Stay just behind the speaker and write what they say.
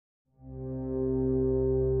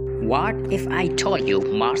What if I told you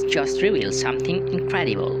Mars just revealed something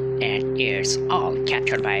incredible, and it's all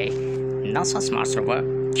captured by NASA's Mars Rover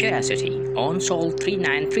Curiosity on Sol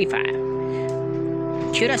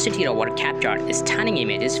 3935. Curiosity rover captured stunning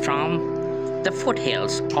images from the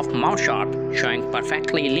foothills of Mount Sharp, showing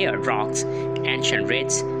perfectly layered rocks, ancient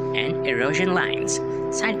ridges, and erosion lines.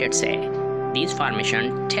 Scientists say this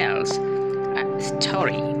formation tells a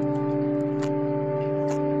story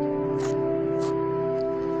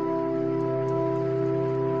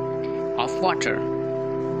of water,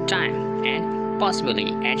 time, and possibly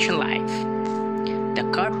ancient life. The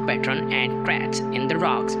curved pattern and cracks in the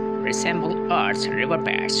rocks resemble Earth's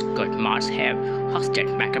riverbeds. Could Mars have hosted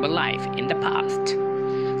microbial life in the past?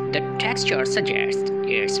 The texture suggests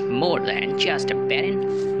it's more than just a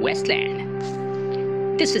barren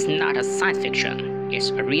wasteland. This is not a science fiction,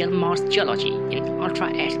 it's a real Mars geology in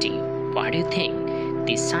Ultra HD. What do you think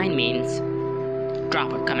this sign means?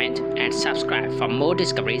 Drop a comment and subscribe for more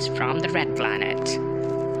discoveries from the Red Planet.